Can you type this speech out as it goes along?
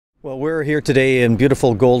Well, we're here today in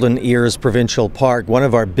beautiful Golden Ears Provincial Park, one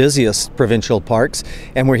of our busiest provincial parks,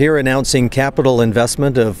 and we're here announcing capital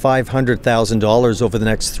investment of $500,000 over the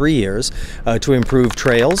next 3 years to improve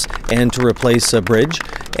trails and to replace a bridge.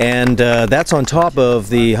 And that's on top of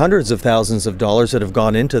the hundreds of thousands of dollars that have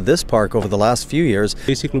gone into this park over the last few years.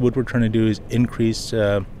 Basically what we're trying to do is increase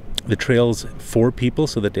the trails for people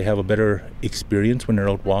so that they have a better experience when they're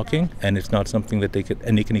out walking, and it's not something that they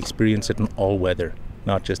can experience it in all weather,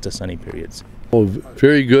 not just the sunny periods. Oh,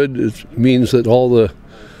 very good. It means that all the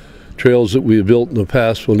trails that we have built in the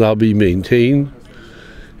past will now be maintained.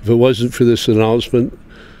 If it wasn't for this announcement,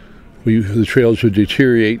 the trails would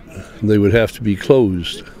deteriorate and they would have to be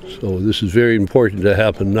closed. So this is very important to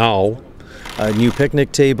happen now. New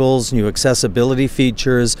picnic tables, new accessibility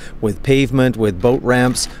features with pavement, with boat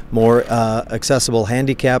ramps, more accessible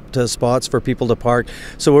handicapped spots for people to park.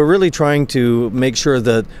 So we're really trying to make sure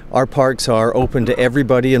that our parks are open to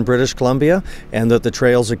everybody in British Columbia, and that the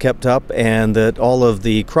trails are kept up, and that all of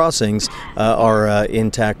the crossings are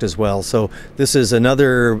intact as well. So this is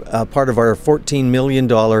another part of our $14 million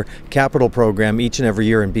capital program each and every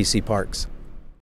year in BC Parks.